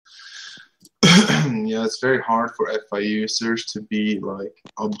Yeah, it's very hard for FI users to be like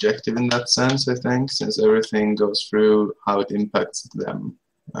objective in that sense, I think, since everything goes through how it impacts them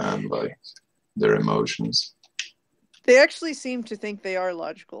and like their emotions. They actually seem to think they are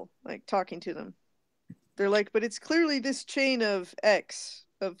logical, like talking to them. They're like, but it's clearly this chain of X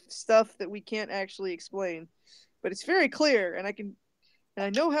of stuff that we can't actually explain. But it's very clear and I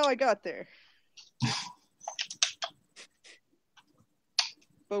know how I got there.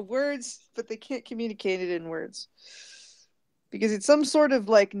 But they can't communicate it in words. Because it's some sort of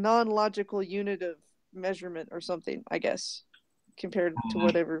like non-logical unit of measurement or something, I guess, compared to Mm.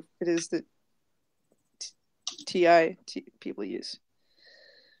 whatever it is that people use.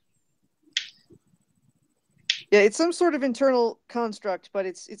 Yeah, it's some sort of internal construct, but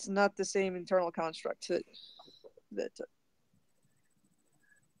it's not the same internal construct that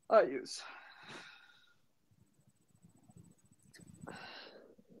I use.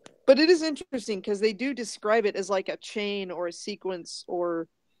 But it is interesting because they do describe it as like a chain or a sequence, or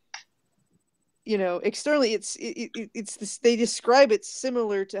externally it's this, they describe it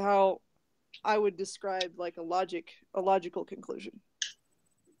similar to how I would describe like a logical conclusion.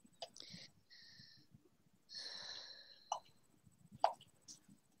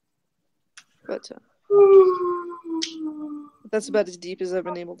 But that's about as deep as I've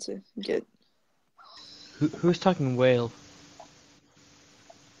been able to get. Who's talking whale?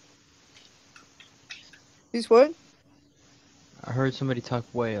 Who's what? I heard somebody talk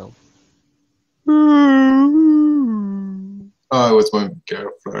whale. Oh, it was my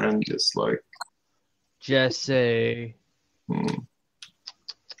girlfriend, just like Jesse. mm,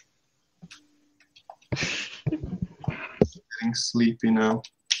 getting sleepy now.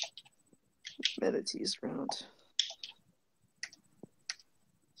 Manatees round.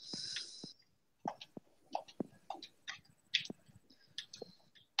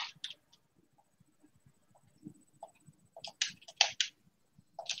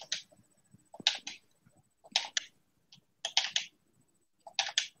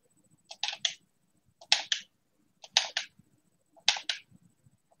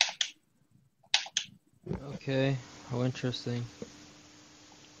 Okay, how interesting.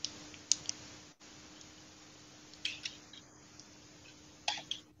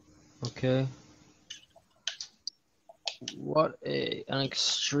 Okay. What an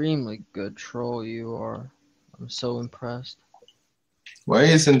extremely good troll you are. I'm so impressed. Why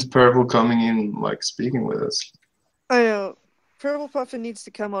isn't Purple coming in, like speaking with us? I know. Purple Puffin needs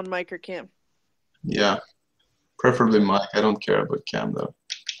to come on mic or cam. Yeah, preferably Mike. I don't care about Cam though.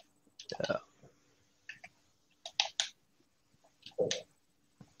 Yeah.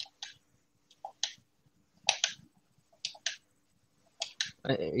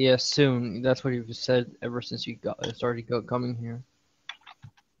 Yeah, soon. That's what you've said ever since you started coming here.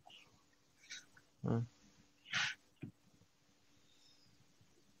 Huh.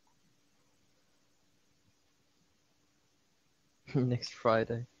 Next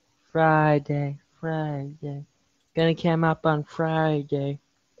Friday. Friday. Gonna come up on Friday.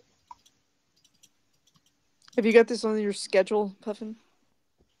 Have you got this on your schedule, Puffin?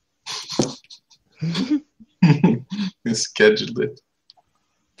 We scheduled it.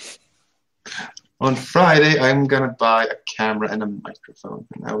 On Friday, I'm gonna buy a camera and a microphone,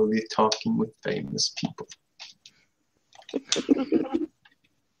 and I will be talking with famous people.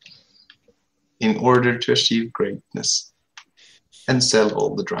 In order to achieve greatness and sell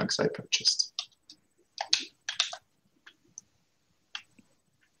all the drugs I purchased.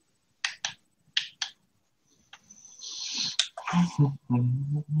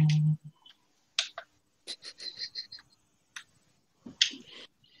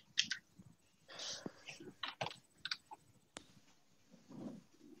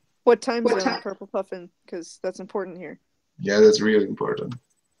 What time zone, Purple Puffin? Because that's important here. Yeah, that's really important.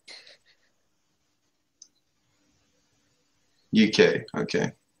 UK,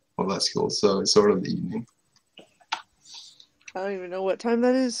 okay. Well, that's cool. So it's sort of the evening. I don't even know what time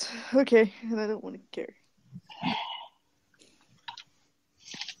that is. Okay, and I don't want to care.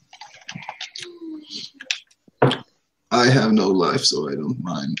 I have no life, so I don't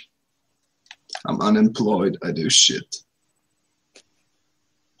mind. I'm unemployed. I do shit.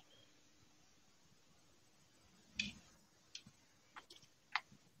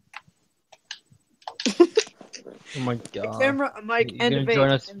 Oh my god. A camera, a mic, You're and a gonna vape.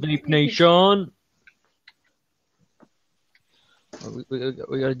 join us, Vape Nation?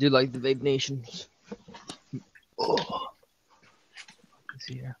 We gotta do like the Vape Nations. Oh. Let's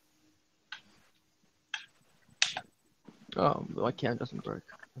see here. Oh, my cam doesn't work.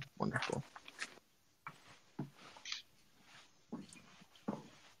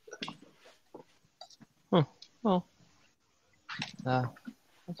 Well, that's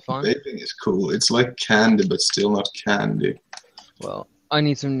fine. Vaping is cool. It's like candy, but still not candy. Well, I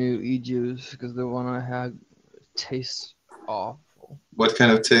need some new e-juice because the one I had tastes awful. What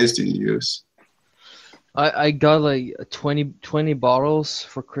kind of taste do you use? I got like 20 bottles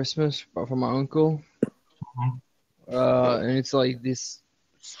for Christmas from my uncle. And it's like this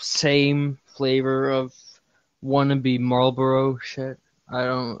same flavor of wannabe Marlboro shit. I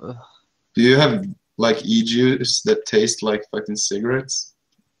don't. Do you have like e-juice that tastes like fucking cigarettes?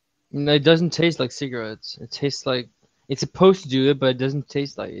 No, it doesn't taste like cigarettes. It tastes like it's supposed to do it, but it doesn't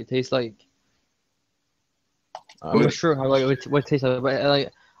taste like it. Tastes like I'm What? not sure how like what it tastes like, but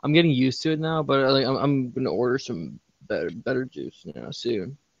like I'm getting used to it now. But like I'm gonna order some better juice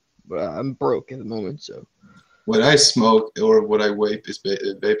soon. But I'm broke at the moment, so. What I smoke or what I vape is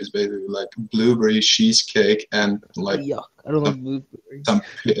basically like blueberry cheesecake and like Yuck! I don't like blueberries. some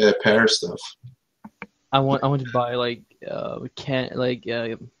pear stuff. I want to buy like I want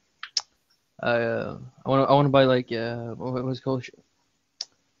to buy like what's it called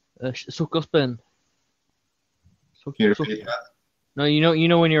sukkerspinn. Can you repeat that? No, you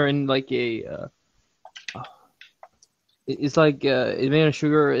know when you're in like a it's like it's made of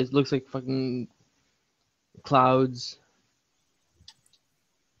sugar. It looks like fucking clouds.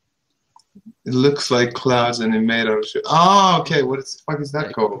 It looks like clouds and it made out of shit. Oh, okay. What the fuck is that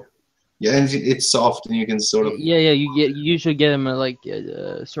Like, called? Yeah, and it's soft and you can sort of. yeah, you should get them at like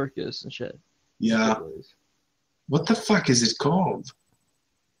circus and shit. Yeah. What the fuck is it called?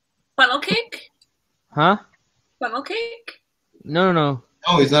 Funnel cake? Huh? Funnel cake? No. No,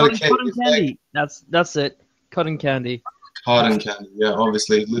 it's not a cake. Cotton It's candy. like That's it. Cotton candy. cotton candy. Yeah,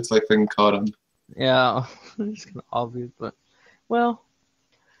 obviously it looks like fucking cotton. Yeah, it's kind of obvious, but well,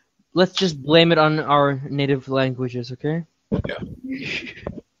 let's just blame it on our native languages, okay? Yeah.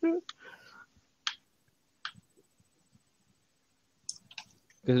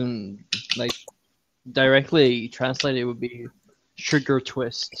 Because like directly translated, it would be sugar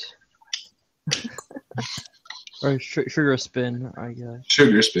twist or sugar spin, I guess.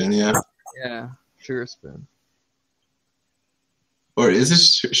 Sugar spin, yeah. Yeah, sugar spin. Or is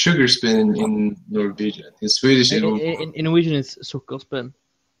it sugar spin in Norwegian? In Swedish, it would. In Norwegian, it's sukkerspinn.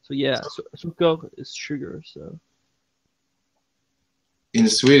 So yeah, sukker is sugar. So In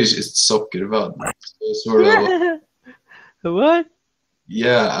Swedish, it's sockervadd. So sort of. what?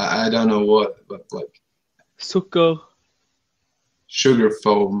 Yeah, I don't know what, but like Sukker. sugar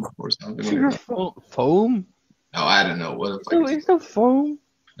foam or something Sugar like that. foam? No, I don't know what the fuck. No, it's not foam.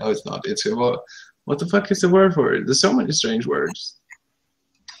 No, it's not. It's what the fuck is the word for it? There's so many strange words.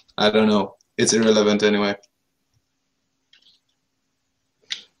 I don't know. It's irrelevant anyway.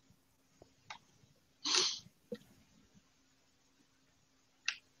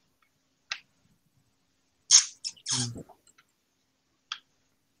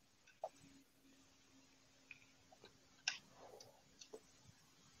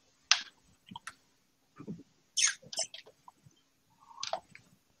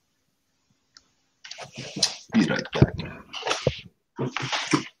 Be right back.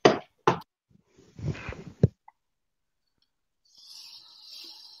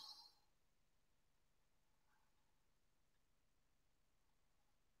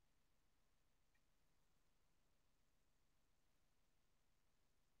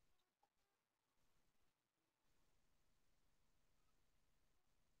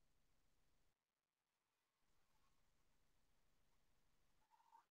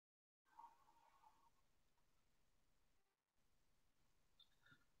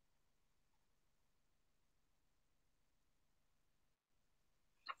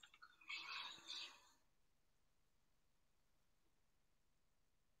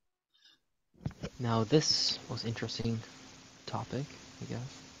 Now this was interesting topic, I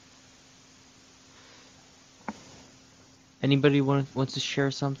guess. Anybody wants to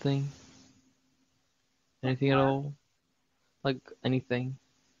share something? Anything at all? Like anything?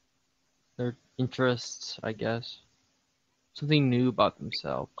 Their interests, I guess. Something new about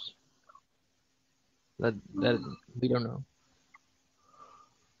themselves that we don't know.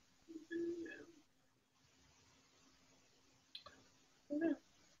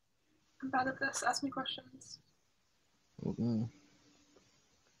 I'm bad at this. Ask me questions. Mm-mm.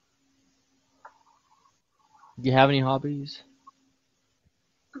 Do you have any hobbies?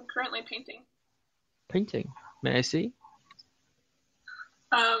 I'm currently painting. Painting. May I see?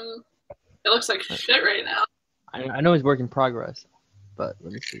 It looks like shit right now. I know it's work in progress, but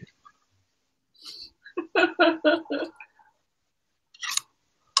let me see. I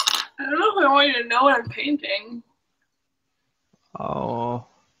don't know if I want you to know what I'm painting. Oh,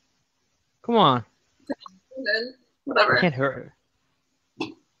 come on. Then whatever. Can't hurt.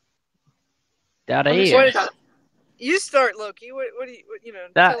 That I'm just ass. gonna- You start, Loki. What do you know?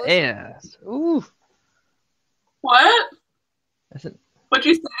 That tell us. ass. Ooh. What? That's it. What'd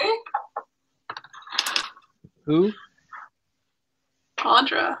you say? Who?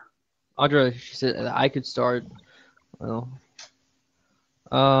 Audra. Audra, she said that I could start. Well,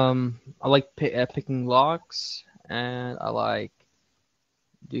 I like picking locks, and I like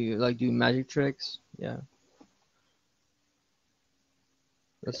do magic tricks. Yeah,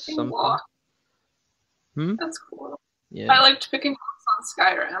 that's Picking something. lock. Hmm. That's cool. Yeah. I liked picking locks on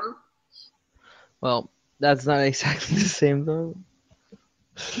Skyrim. Well, that's not exactly the same though.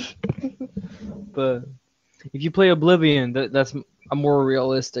 But if you play Oblivion, that's a more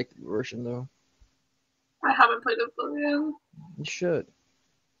realistic version though. I haven't played Oblivion. You should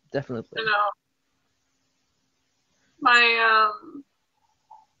definitely. I know.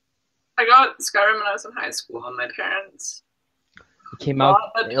 I got Skyrim when I was in high school, and my parents. It came out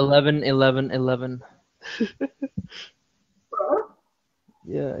What? 11/11/11.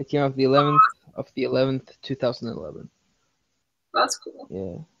 Yeah, it came out the 11th, 2011. That's cool.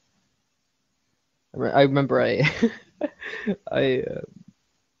 Yeah. I remember I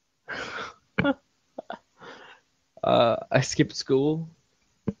I skipped school.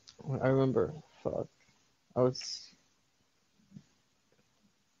 I remember. Fuck. I was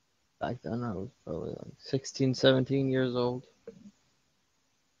back then. I was probably like 16, 17 years old.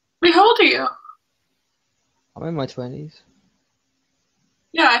 Wait, how old are you? I'm in my 20s.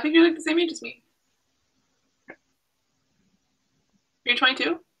 Yeah, I think you're like the same age as me. You're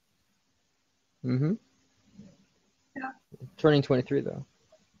 22? Mm-hmm. Yeah. Turning 23 though.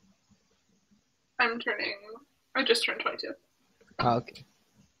 I just turned 22. Ah, okay.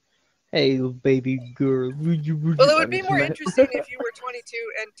 Hey, little baby girl. Well, it would be more interesting if you were 22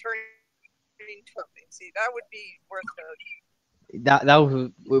 and turning 20. See, that would be worth noting. That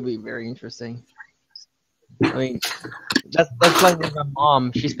would be very interesting. I mean, that's like with my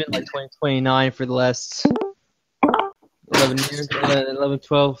mom. She's been like 29 for the last 11 years, 11,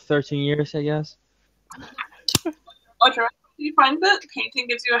 12, 13 years, I guess. Audra, do you find that painting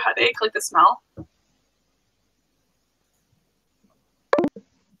gives you a headache, like the smell?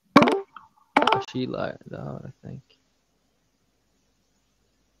 She lied out, I think.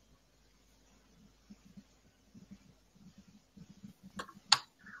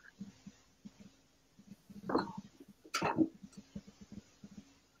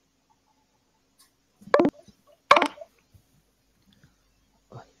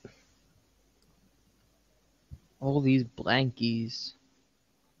 All these blankies.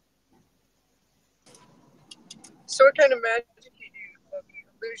 So, what kind of magic do you do?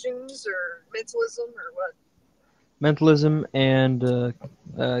 Illusions or mentalism or what? Mentalism and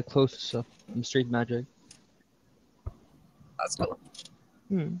close stuff from street magic. That's cool.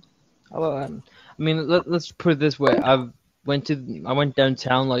 I mean, let's put it this way. I went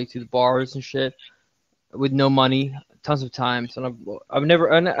downtown like to the bars and shit with no money, tons of times, and I've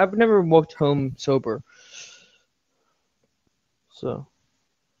never walked home sober. So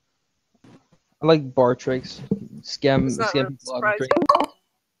I like bar tricks, scam It's not really people out of surprising. drink.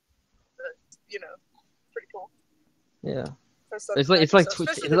 But, pretty cool. Yeah, That stuff it's is like nice,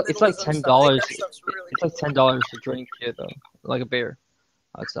 especially the it's like mentalism stuff. I think $10. that stuff's really It's like cool. $10 to drink here though, like a beer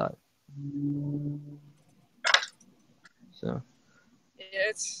outside. So Yeah,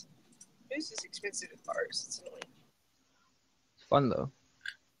 it's just expensive at bars. It's annoying. it's fun though.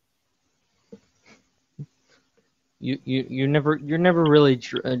 You're never really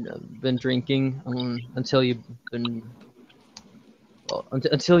been drinking until you've been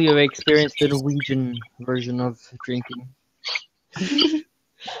until you've experienced the Norwegian version of drinking.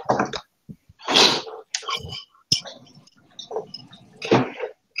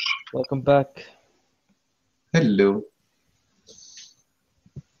 Welcome back. Hello.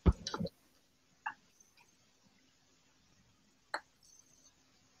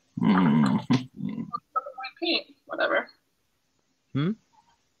 Paint, whatever. Hmm?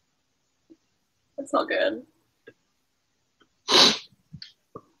 It's all good.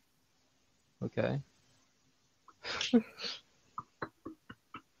 Okay.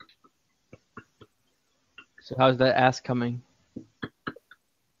 So how's that ass coming?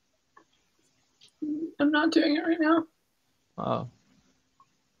 I'm not doing it right now. Oh.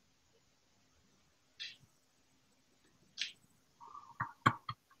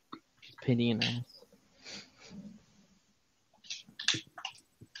 She's painting an ass.